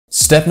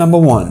Step number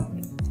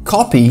 1.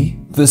 Copy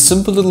the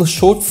simple little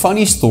short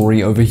funny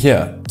story over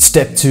here.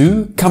 Step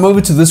 2. Come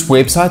over to this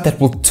website that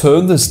will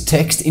turn this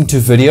text into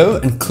video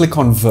and click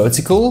on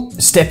vertical.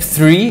 Step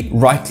 3.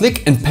 Right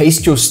click and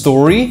paste your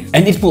story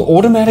and it will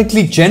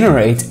automatically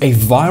generate a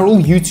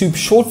viral YouTube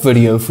short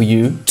video for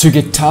you to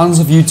get tons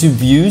of YouTube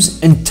views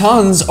and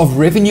tons of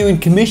revenue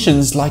and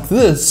commissions like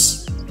this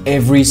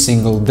every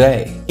single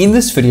day. In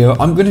this video,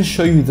 I'm going to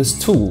show you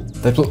this tool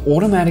that will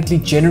automatically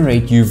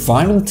generate you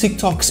viral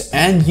TikToks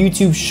and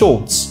YouTube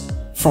shorts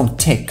from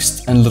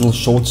text and little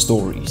short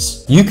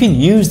stories. You can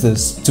use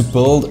this to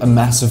build a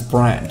massive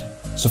brand.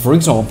 So for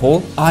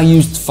example, I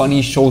used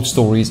funny short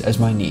stories as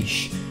my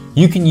niche.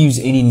 You can use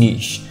any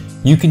niche.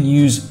 You can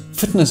use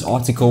fitness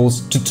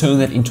articles to turn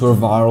that into a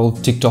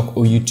viral TikTok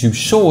or YouTube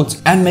short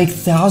and make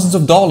thousands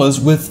of dollars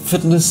with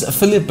fitness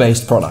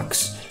affiliate-based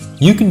products.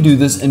 You can do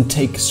this and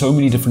take so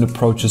many different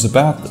approaches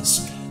about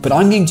this. But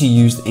I'm going to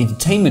use the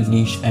entertainment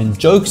niche and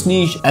jokes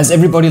niche as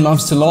everybody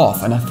loves to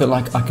laugh and I feel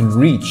like I can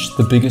reach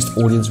the biggest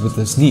audience with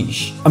this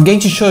niche. I'm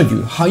going to show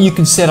you how you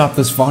can set up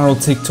this viral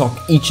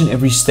TikTok each and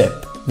every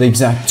step, the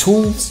exact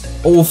tools,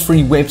 all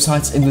free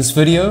websites in this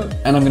video,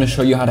 and I'm going to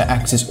show you how to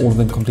access all of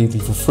them completely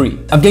for free.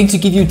 I'm going to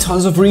give you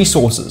tons of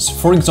resources,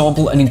 for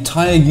example, an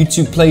entire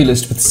YouTube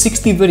playlist with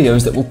 60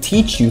 videos that will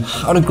teach you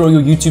how to grow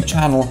your YouTube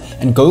channel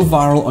and go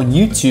viral on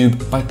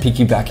YouTube by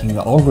piggybacking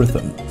the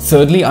algorithm.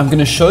 Thirdly, I'm going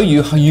to show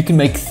you how you can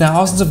make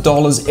thousands of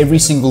dollars every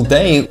single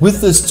day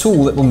with this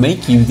tool that will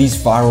make you these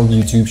viral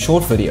YouTube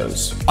short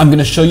videos. I'm going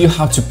to show you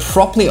how to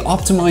properly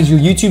optimize your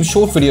YouTube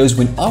short videos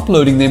when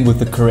uploading them with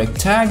the correct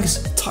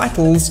tags,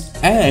 titles,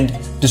 and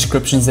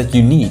descriptions that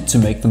you need to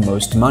make the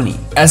most money.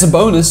 As a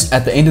bonus,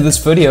 at the end of this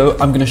video,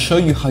 I'm going to show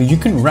you how you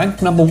can rank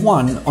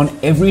 #1 on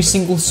every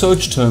single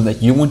search term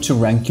that you want to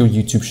rank your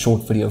YouTube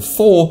short video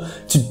for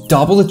to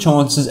double the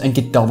chances and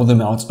get double the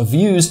amount of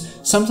views,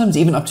 sometimes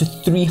even up to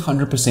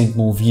 300%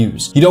 more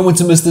views. You don't want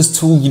to miss this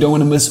tool. You don't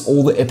want to miss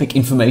all the epic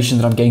information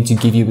that I'm going to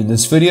give you in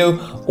this video,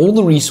 all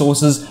the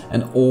resources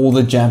and all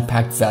the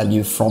jam-packed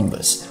value from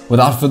this.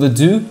 Without further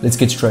ado, let's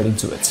get straight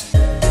into it.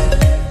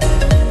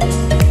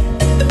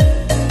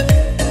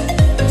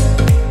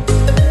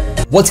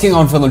 What's going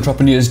on, fellow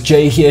entrepreneurs?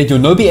 Jay here, your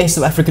no BS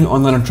South African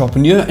online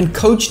entrepreneur and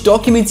coach,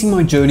 documenting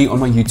my journey on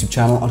my YouTube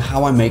channel on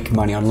how I make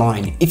money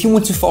online. If you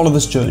want to follow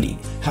this journey,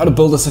 how to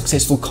build a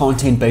successful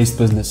content-based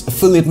business,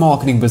 affiliate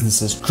marketing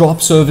businesses,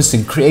 drop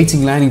servicing,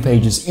 creating landing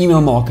pages, email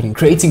marketing,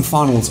 creating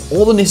funnels,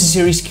 all the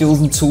necessary skills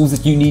and tools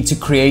that you need to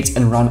create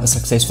and run a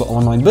successful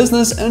online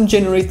business and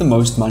generate the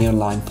most money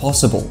online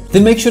possible.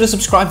 Then make sure to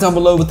subscribe down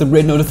below with the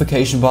red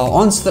notification bar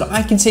on so that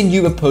I can send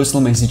you a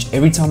personal message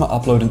every time I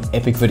upload an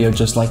epic video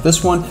just like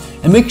this one.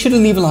 And make sure to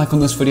leave a like on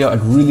this video.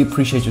 I'd really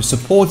appreciate your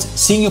support.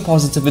 Seeing your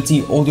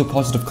positivity, all your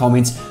positive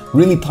comments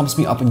really pumps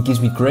me up and gives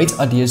me great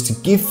ideas to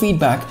give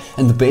feedback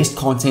and the best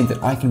content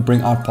that I can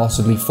bring out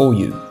possibly for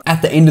you.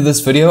 At the end of this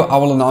video, I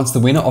will announce the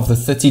winner of the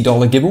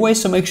 $30 giveaway,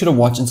 so make sure to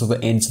watch until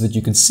the end so that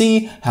you can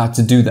see how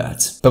to do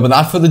that. But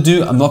without further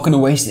ado, I'm not going to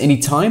waste any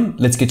time.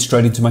 Let's get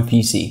straight into my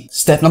PC.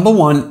 Step number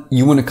 1,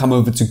 you want to come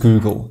over to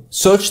Google.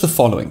 Search the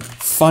following: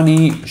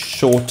 funny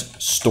short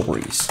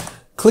stories.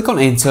 Click on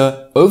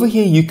enter. Over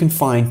here you can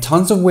find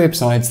tons of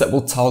websites that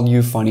will tell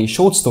you funny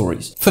short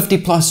stories. 50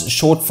 plus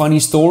short funny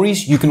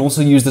stories. You can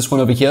also use this one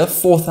over here,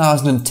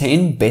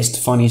 4010 best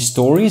funny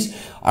stories.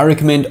 I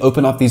recommend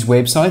open up these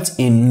websites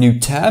in new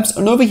tabs,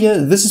 and over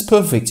here this is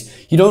perfect.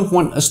 You don't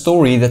want a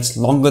story that's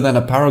longer than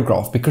a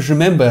paragraph, because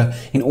remember,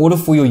 in order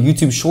for your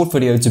YouTube short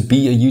video to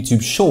be a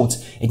YouTube short,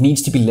 it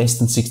needs to be less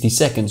than 60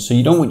 seconds, so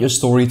you don't want your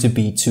story to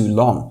be too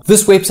long.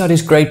 This website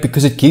is great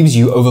because it gives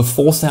you over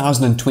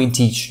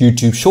 4020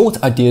 YouTube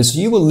short ideas, so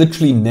you will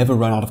literally never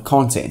run out of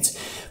content.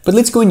 But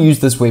let's go and use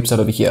this website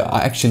over here. I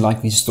actually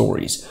like these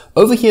stories.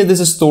 Over here, there's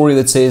a story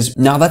that says,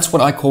 now that's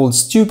what I call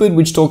stupid,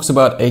 which talks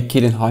about a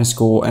kid in high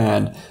school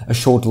and a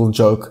short little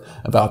joke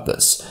about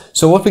this.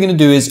 So what we're going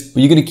to do is,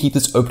 you're going to keep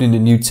this open in a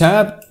new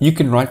tab. You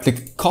can right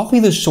click,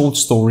 copy the short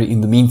story in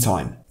the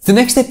meantime. The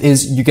next step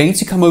is you're going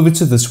to come over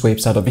to this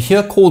website over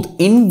here called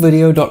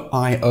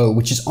invideo.io,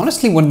 which is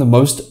honestly one of the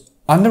most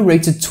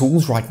underrated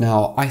tools right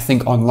now, I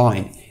think,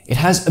 online. It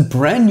has a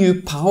brand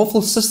new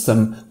powerful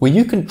system where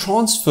you can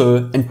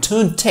transfer and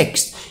turn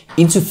text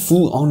into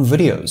full-on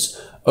videos.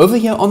 Over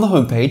here on the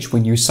homepage,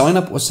 when you sign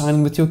up or sign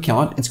in with your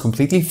account, it's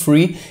completely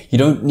free. You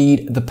don't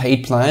need the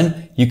paid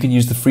plan. You can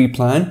use the free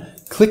plan.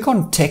 Click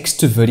on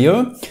text to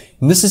video.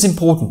 And this is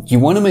important. You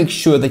want to make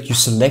sure that you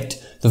select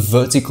the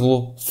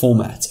vertical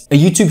format. A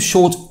YouTube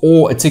short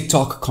or a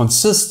TikTok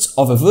consists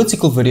of a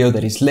vertical video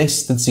that is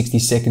less than 60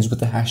 seconds with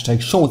the hashtag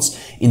shorts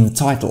in the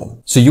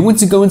title. So you want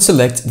to go and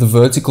select the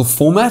vertical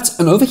format,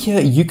 and over here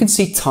you can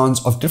see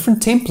tons of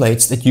different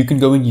templates that you can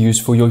go and use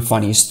for your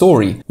funny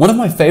story. One of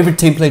my favorite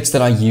templates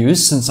that I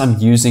use, since I'm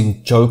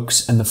using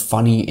jokes and the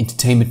funny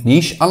entertainment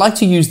niche, I like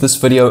to use this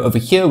video over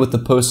here with the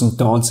person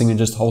dancing and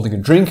just holding a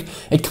drink.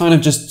 It kind of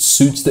just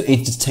suits the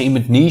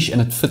entertainment niche and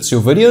it fits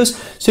your videos.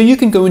 So you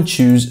can go and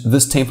choose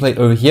this template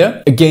over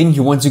here. Again,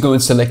 you want to go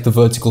and select the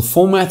vertical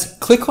format,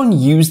 click on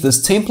use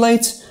this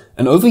template,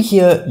 And over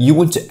here, you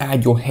want to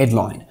add your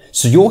headline.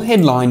 So your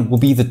headline will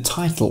be the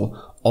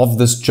title of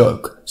this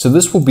joke. So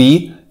this will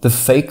be the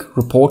fake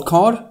report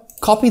card.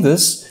 Copy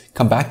this,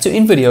 come back to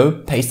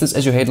InVideo, paste this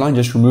as your headline,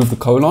 just remove the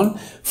colon.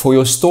 For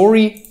your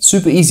story,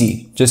 super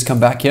easy. Just come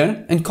back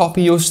here and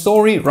copy your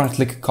story, right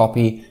click,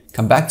 copy,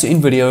 come back to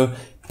InVideo,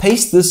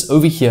 paste this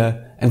over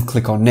here and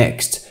click on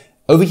next.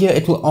 Over here,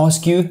 it will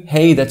ask you,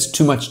 hey, that's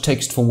too much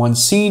text for one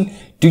scene.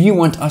 Do you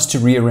want us to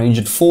rearrange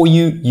it for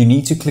you? You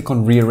need to click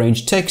on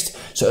rearrange text.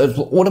 So it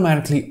will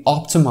automatically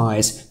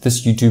optimize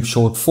this YouTube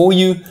short for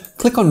you.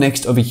 Click on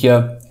next over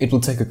here. It will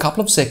take a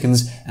couple of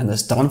seconds and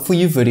this done for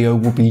you video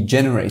will be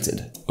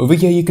generated. Over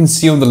here, you can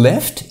see on the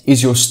left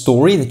is your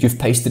story that you've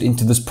pasted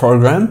into this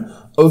program.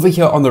 Over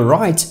here on the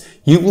right,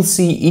 you will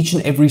see each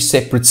and every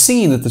separate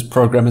scene that this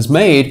program has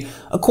made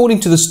according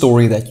to the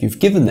story that you've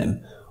given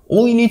them.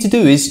 All you need to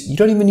do is, you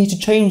don't even need to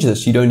change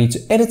this. You don't need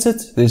to edit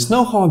it. There's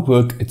no hard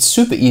work. It's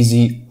super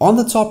easy. On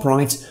the top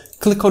right,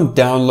 click on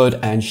download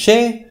and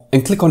share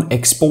and click on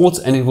export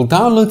and it will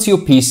download to your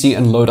PC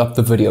and load up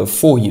the video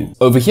for you.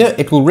 Over here,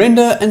 it will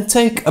render and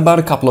take about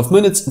a couple of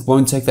minutes. It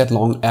won't take that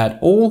long at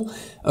all.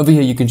 Over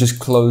here, you can just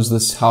close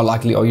this. How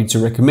likely are you to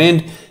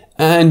recommend?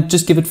 And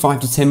just give it 5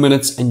 to 10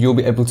 minutes and you'll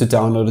be able to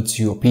download it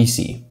to your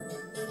PC.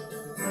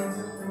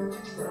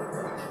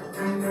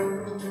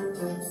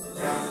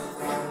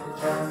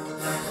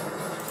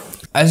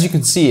 As you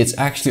can see, it's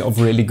actually of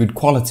really good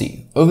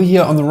quality. Over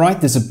here on the right,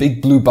 there's a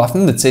big blue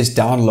button that says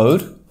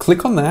download.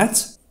 Click on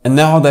that. And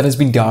now that has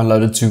been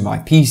downloaded to my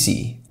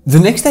PC. The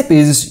next step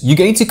is you're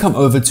going to come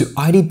over to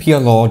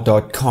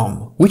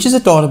idplr.com, which is a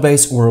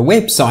database or a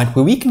website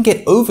where we can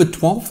get over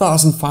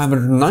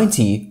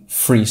 12,590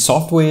 free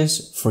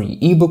softwares, free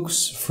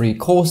ebooks, free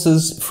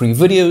courses, free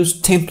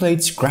videos,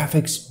 templates,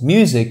 graphics,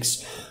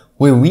 musics,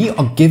 where we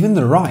are given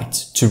the right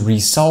to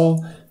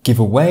resell, give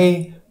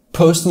away,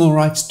 personal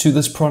rights to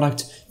this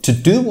product, to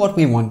do what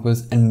we want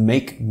with and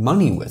make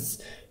money with.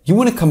 You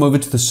want to come over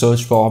to the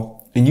search bar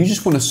and you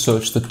just want to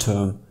search the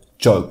term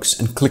jokes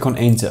and click on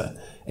enter.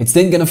 It's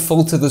then going to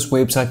filter this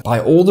website by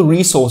all the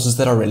resources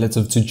that are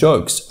relative to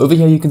jokes. Over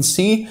here you can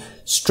see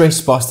Stress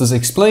Busters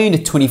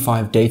Explained,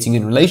 25 dating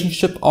and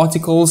relationship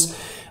articles.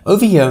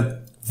 Over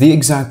here, the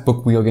exact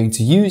book we are going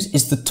to use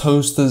is the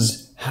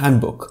Toaster's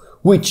Handbook,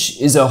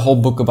 which is a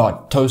whole book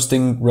about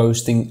toasting,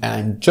 roasting,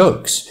 and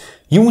jokes.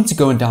 You want to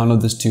go and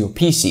download this to your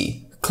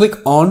PC. Click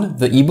on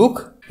the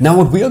ebook. Now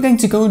what we are going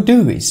to go and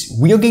do is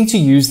we are going to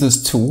use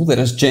this tool that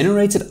has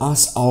generated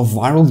us our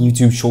viral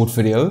YouTube short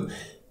video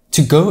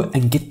to go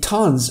and get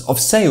tons of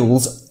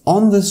sales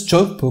on this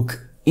joke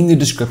book in the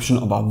description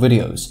of our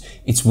videos.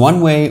 It's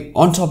one way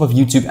on top of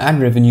YouTube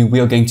ad revenue we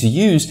are going to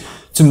use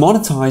to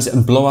monetize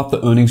and blow up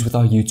the earnings with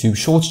our YouTube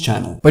Shorts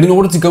channel. But in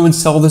order to go and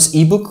sell this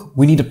ebook,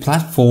 we need a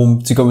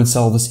platform to go and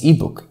sell this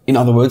ebook. In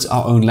other words,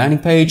 our own landing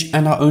page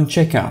and our own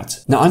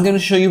checkout. Now I'm going to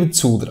show you a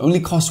tool that only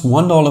costs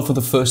 $1 for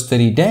the first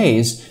 30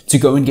 days to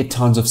go and get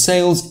tons of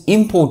sales,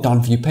 import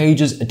done for you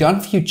pages, a done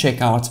for you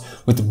checkout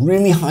with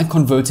really high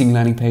converting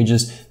landing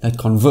pages that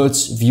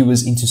converts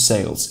viewers into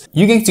sales.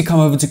 You're going to come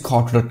over to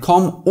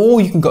Kartra.com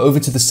or you can go over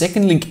to the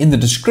second link in the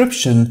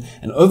description,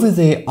 and over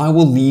there I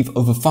will leave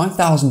over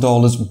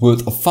 $5,000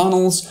 worth of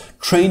funnels,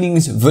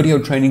 trainings, video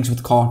trainings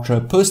with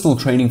Kartra, personal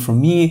training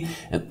from me,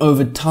 and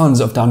over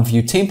tons of done for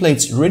you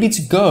templates ready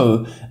to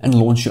go and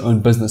launch your own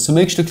business. So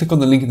make sure to click on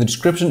the link in the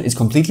description. It's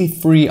completely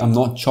free. I'm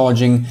not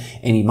charging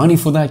any money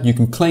for that. You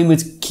can claim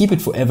it, keep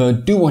it forever,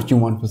 do what you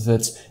want with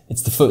it.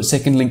 It's the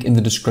second link in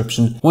the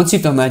description. Once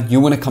you've done that, you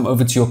want to come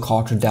over to your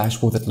Kartra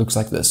dashboard that looks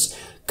like this.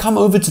 Come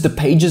over to the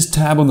pages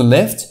tab on the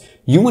left.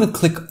 You want to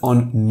click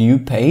on new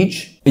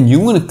page and you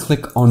want to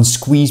click on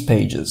squeeze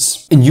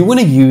pages, and you want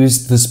to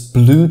use this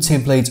blue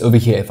template over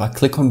here. If I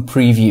click on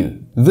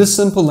preview, this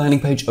simple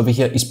landing page over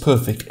here is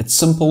perfect. It's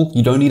simple.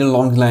 You don't need a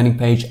long landing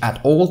page at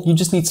all. You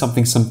just need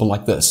something simple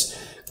like this.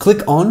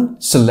 Click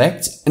on,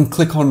 select, and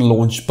click on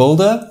launch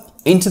builder.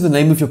 Enter the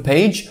name of your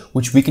page,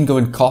 which we can go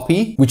and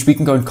copy from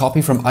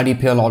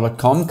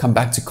idplr.com, come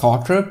back to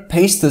Kartra,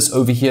 paste this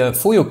over here.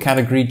 For your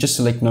category, just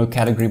select no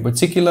category in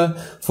particular.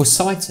 For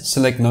site,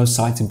 select no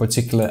site in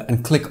particular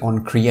and click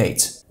on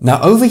create.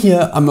 Now over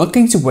here, I'm not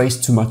going to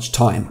waste too much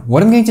time.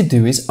 What I'm going to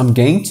do is I'm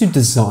going to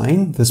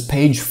design this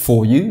page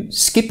for you,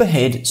 skip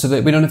ahead so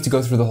that we don't have to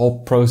go through the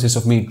whole process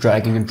of me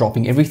dragging and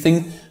dropping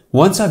everything.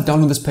 Once I've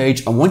done with this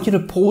page, I want you to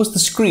pause the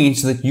screen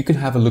so that you can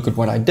have a look at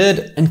what I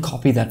did and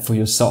copy that for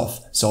yourself.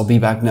 So I'll be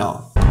back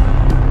now.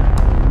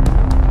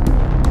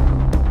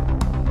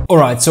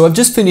 Alright, so I've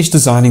just finished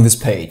designing this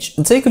page,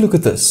 and take a look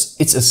at this.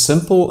 It's as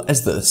simple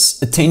as this.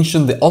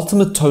 Attention, the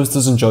ultimate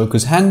toasters and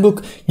jokers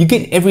handbook. You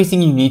get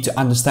everything you need to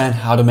understand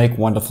how to make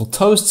wonderful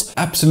toasts.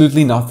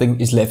 Absolutely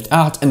nothing is left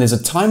out, and there's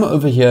a timer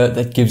over here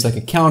that gives like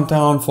a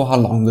countdown for how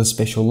long this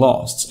special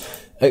lasts.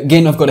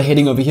 Again, I've got a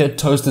heading over here,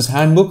 Toaster's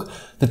Handbook.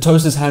 The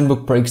Toaster's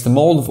Handbook breaks the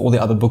mold of all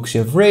the other books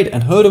you have read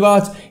and heard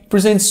about. It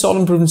presents solid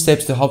and proven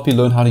steps to help you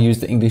learn how to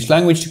use the English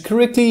language to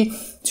correctly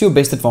to your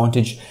best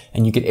advantage,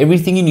 and you get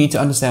everything you need to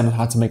understand on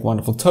how to make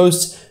wonderful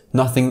toasts.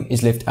 Nothing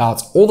is left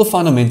out. All the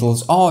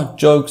fundamentals are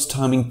jokes,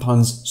 timing,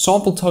 puns,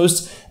 sample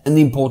toasts, and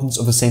the importance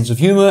of a sense of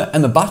humor,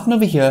 and the button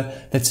over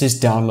here that says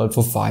download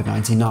for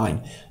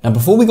 $5.99. Now,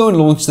 before we go and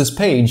launch this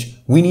page,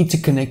 we need to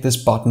connect this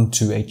button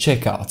to a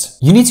checkout.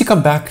 You need to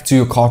come back to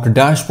your Kartra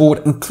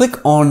dashboard and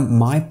click on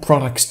My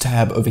Products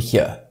tab over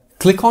here.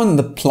 Click on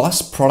the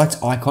plus product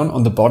icon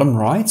on the bottom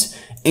right,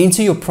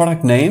 enter your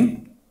product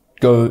name,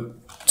 go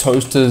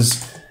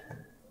Toasters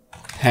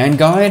Hand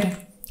Guide,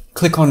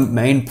 click on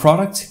main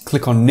product,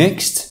 click on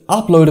next,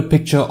 upload a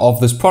picture of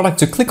this product.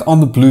 So click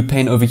on the blue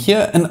pen over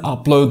here and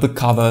upload the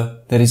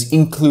cover that is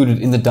included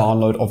in the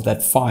download of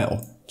that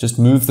file. Just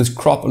move this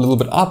crop a little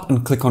bit up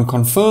and click on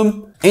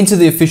confirm. Enter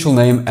the official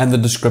name and the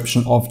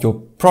description of your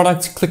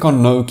product. Click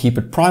on no, keep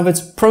it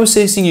private.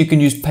 Processing, you can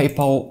use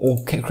PayPal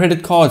or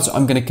credit cards.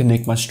 I'm going to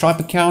connect my Stripe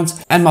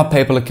account and my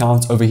PayPal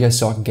account over here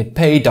so I can get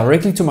paid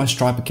directly to my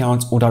Stripe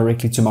account or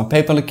directly to my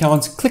PayPal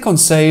account. Click on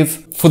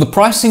save. For the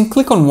pricing,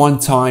 click on one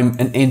time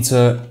and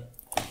enter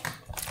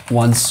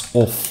once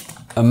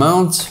off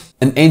amount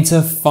and enter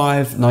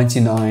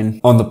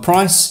 $5.99 on the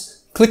price.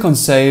 Click on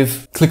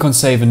save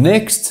and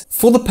next.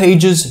 For the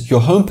pages,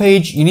 your home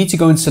page, you need to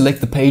go and select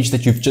the page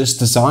that you've just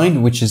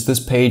designed, which is this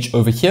page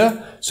over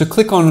here. So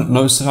click on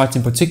no site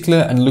in particular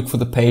and look for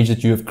the page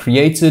that you have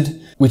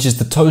created, which is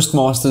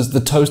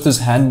the Toasters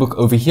handbook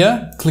over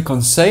here. Click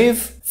on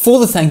save. For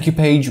the thank you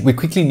page, we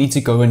quickly need to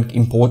go and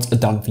import a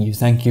done for you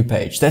thank you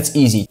page. That's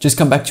easy. Just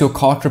come back to your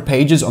Kartra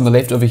pages on the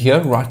left over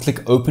here, right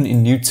click open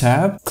in new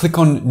tab, click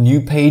on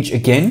new page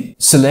again,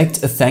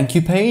 select a thank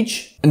you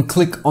page and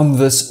click on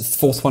this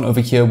fourth one over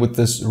here with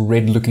this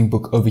red looking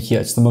book over here.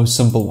 It's the most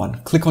simple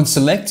one. Click on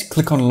select,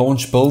 click on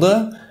launch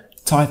builder,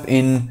 type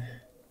in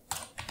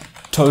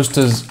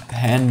Toasters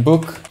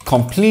handbook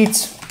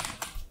complete.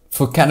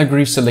 For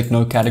category, select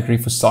no category.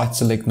 For site,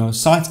 select no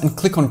site and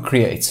click on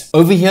create.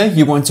 Over here,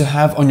 you want to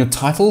have on your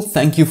title,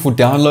 thank you for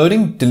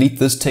downloading. Delete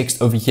this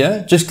text over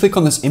here. Just click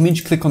on this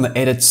image, click on the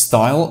edit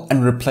style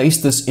and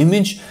replace this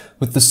image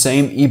with the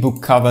same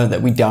ebook cover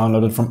that we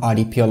downloaded from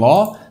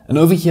IDPLR. And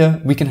over here,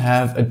 we can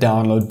have a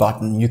download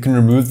button. You can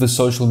remove the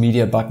social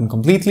media button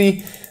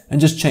completely and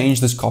just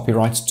change this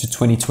copyright to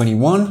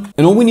 2021.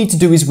 And all we need to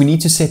do is we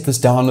need to set this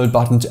download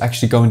button to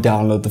actually go and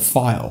download the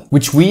file,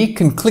 which we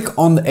can click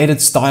on the edit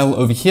style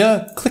over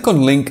here, click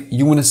on link.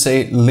 You want to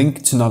say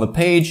link to another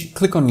page,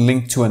 click on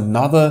link to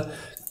another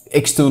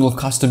external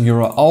custom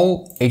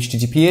URL,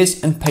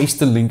 HTTPS, and paste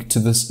the link to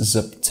this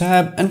zip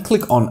tab and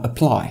click on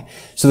apply.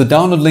 So the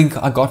download link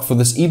I got for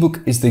this ebook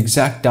is the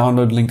exact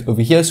download link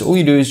over here. So all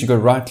you do is you go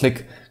right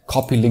click,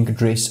 copy link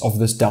address of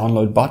this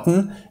download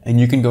button, and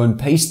you can go and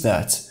paste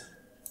that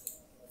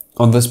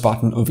on this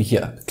button over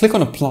here. Click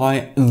on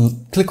apply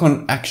and click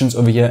on actions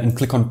over here and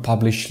click on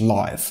publish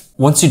live.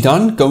 Once you're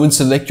done, go and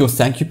select your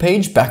thank you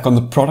page back on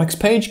the products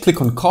page,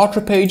 click on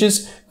Kartra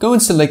pages, go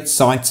and select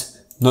site,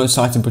 no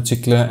site in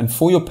particular, and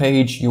for your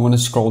page, you want to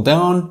scroll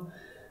down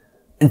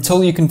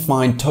until you can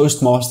find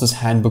Toastmasters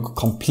handbook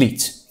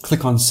complete.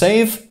 Click on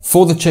save.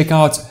 For the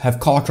checkout, have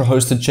Kartra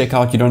hosted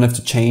checkout. You don't have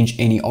to change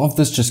any of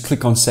this. Just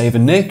click on save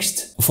and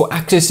next. For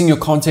accessing your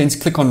contents,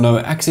 click on no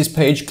access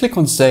page, click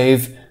on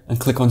save and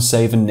click on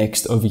save and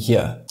next over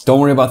here. Don't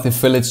worry about the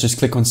affiliates, just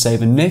click on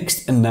save and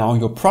next and now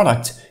your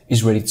product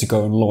is ready to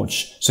go and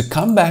launch. So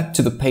come back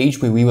to the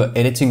page where we were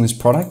editing this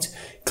product,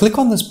 click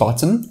on this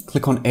button,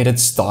 click on edit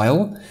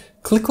style,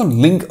 click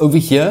on link over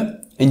here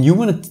and you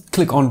want to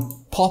click on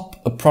pop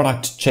a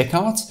product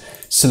checkout,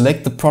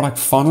 select the product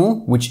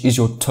funnel, which is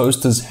your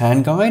Toasters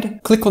hand guide.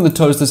 Click on the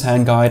Toasters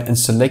hand guide and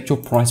select your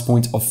price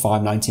point of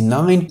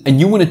 $5.99. And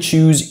you want to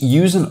choose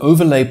use an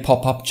overlay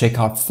pop-up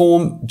checkout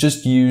form.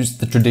 Just use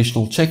the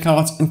traditional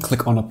checkout and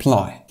click on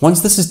apply.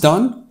 Once this is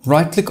done,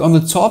 right click on the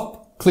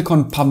top, click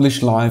on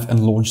publish live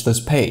and launch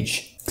this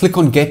page. Click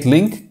on get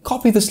link,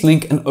 copy this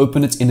link and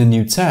open it in a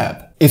new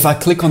tab. If I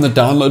click on the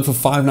download for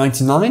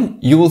 $5.99,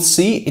 you will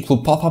see it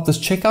will pop up this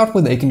checkout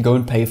where they can go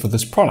and pay for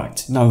this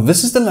product. Now,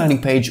 this is the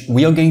landing page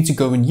we are going to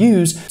go and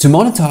use to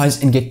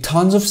monetize and get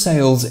tons of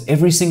sales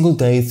every single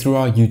day through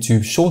our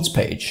YouTube Shorts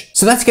page.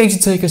 So that's going to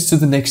take us to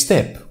the next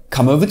step.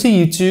 Come over to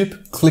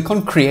YouTube, click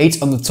on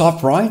create on the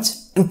top right,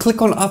 and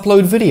click on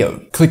upload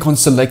video. Click on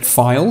select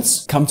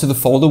files, come to the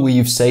folder where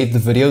you've saved the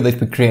video that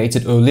we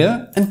created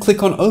earlier, and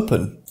click on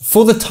open.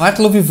 For the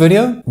title of your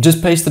video,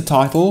 just paste the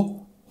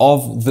title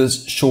of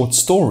this short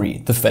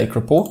story, the fake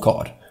report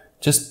card.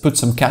 Just put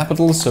some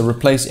capitals, so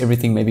replace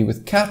everything maybe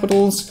with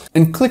capitals,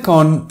 and click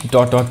on ...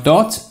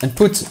 and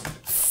put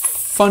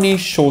funny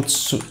short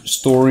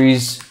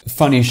stories,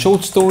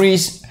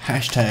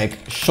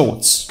 hashtag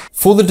shorts.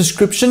 For the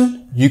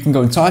description, you can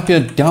go and type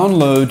here,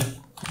 download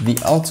the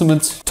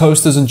ultimate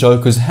Toasters and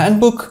Jokers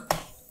handbook,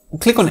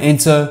 click on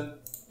enter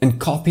and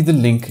copy the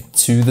link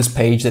to this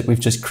page that we've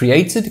just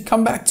created.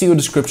 Come back to your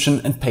description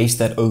and paste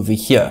that over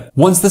here.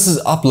 Once this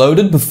is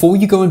uploaded, before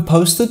you go and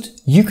post it,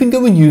 you can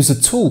go and use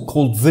a tool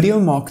called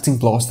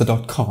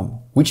videomarketingblaster.com.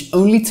 which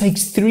only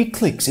takes 3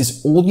 clicks,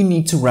 is all you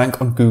need to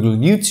rank on Google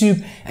and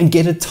YouTube and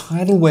get a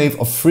tidal wave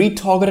of free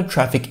targeted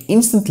traffic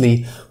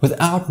instantly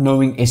without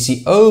knowing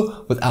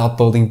SEO, without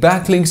building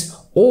backlinks,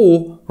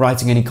 or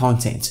writing any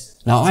content.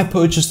 Now, I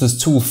purchased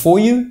this tool for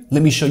you.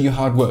 Let me show you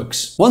how it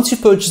works. Once you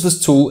purchase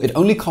this tool, it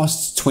only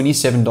costs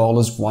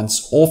 $27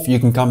 once off. You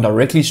can come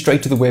directly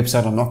straight to the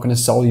website. I'm not going to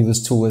sell you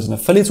this tool as an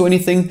affiliate or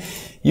anything.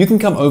 You can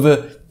come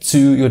over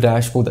to your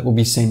dashboard that will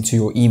be sent to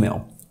your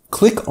email.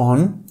 Click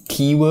on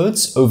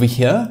keywords over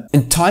here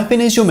and type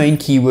in as your main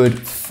keyword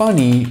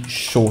funny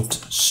short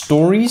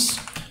stories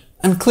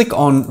and click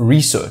on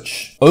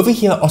research. Over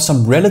here are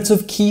some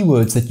relative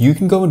keywords that you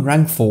can go and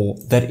rank for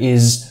that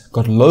is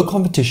got low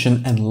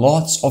competition and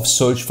lots of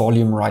search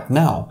volume right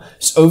now.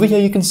 So over here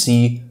you can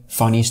see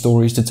funny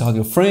stories to tell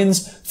your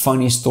friends,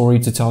 funny story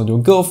to tell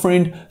your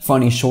girlfriend,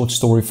 funny short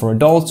story for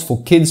adults,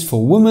 for kids,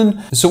 for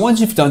women. So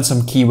once you've done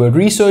some keyword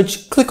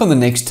research, click on the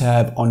next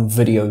tab on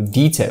video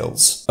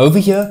details. Over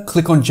here,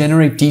 click on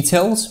generate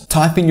details,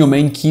 type in your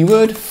main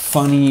keyword,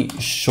 funny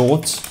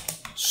short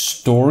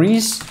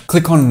stories,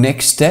 click on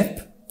next step.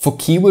 For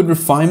keyword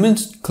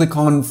refinement, click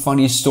on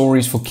funny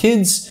stories for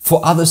kids. For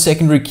other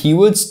secondary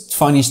keywords,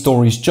 funny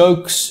stories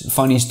jokes,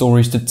 funny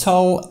stories to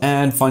tell,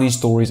 and funny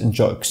stories and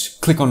jokes.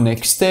 Click on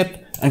next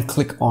step and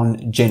click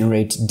on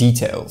generate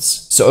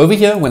details. So over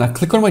here, when I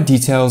click on my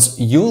details,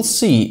 you'll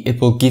see it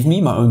will give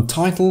me my own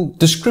title,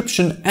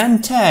 description,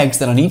 and tags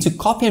that I need to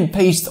copy and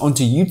paste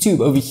onto YouTube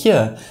over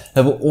here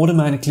that will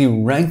automatically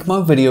rank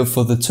my video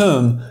for the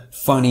term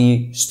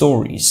funny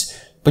stories.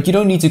 But you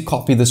don't need to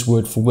copy this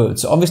word for word.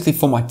 So obviously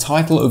for my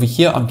title over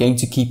here, I'm going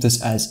to keep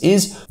this as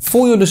is.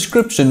 For your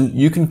description,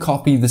 you can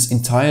copy this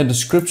entire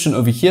description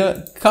over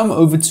here, come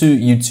over to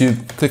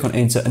YouTube, click on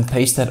enter and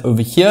paste that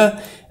over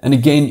here. And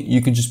again,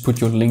 you can just put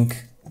your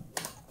link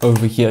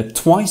over here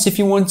twice if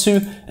you want to.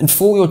 And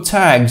for your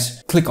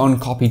tags, click on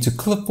copy to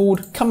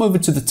clipboard, come over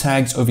to the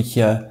tags over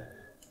here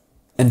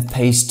and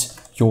paste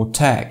your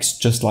tags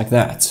just like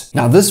that.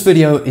 Now this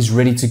video is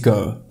ready to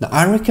go. Now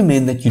I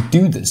recommend that you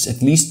do this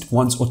at least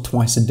once or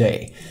twice a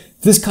day.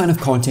 This kind of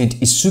content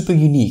is super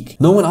unique.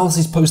 No one else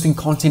is posting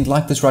content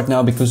like this right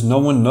now because no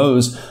one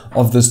knows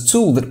of this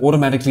tool that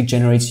automatically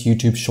generates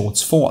YouTube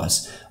shorts for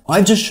us.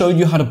 I just showed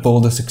you how to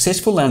build a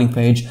successful landing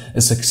page,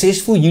 a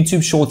successful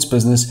YouTube shorts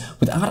business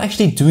without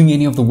actually doing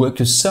any of the work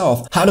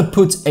yourself, how to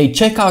put a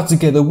checkout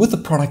together with the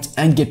product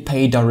and get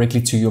paid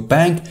directly to your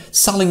bank,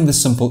 selling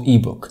this simple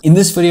ebook. In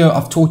this video,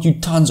 I've taught you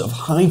tons of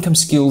high income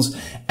skills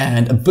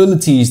and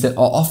abilities that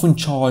are often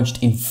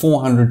charged in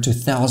 $400 to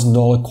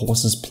 $1,000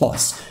 courses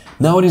plus.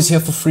 Now it is here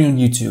for free on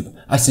YouTube.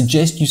 I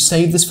suggest you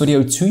save this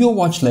video to your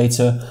watch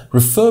later,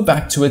 refer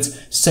back to it,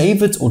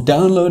 save it or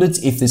download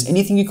it if there's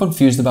anything you're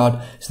confused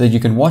about so that you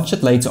can watch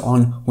it later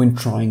on when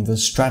trying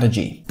this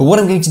strategy. But what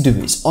I'm going to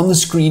do is on the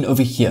screen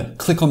over here,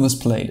 click on this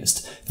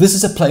playlist. This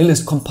is a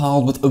playlist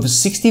compiled with over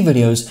 60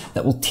 videos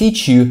that will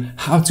teach you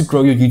how to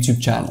grow your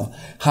YouTube channel,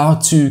 how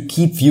to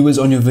keep viewers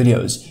on your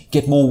videos,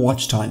 get more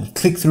watch time,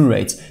 click-through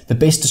rate, the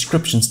best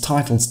descriptions,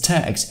 titles,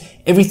 tags,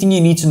 everything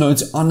you need to know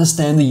to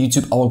understand the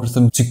YouTube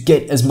algorithm to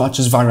get as much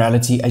as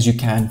virality as you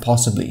can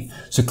possibly.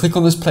 So click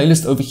on this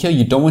playlist over here,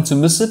 you don't want to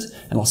miss it,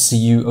 and I'll see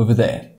you over there.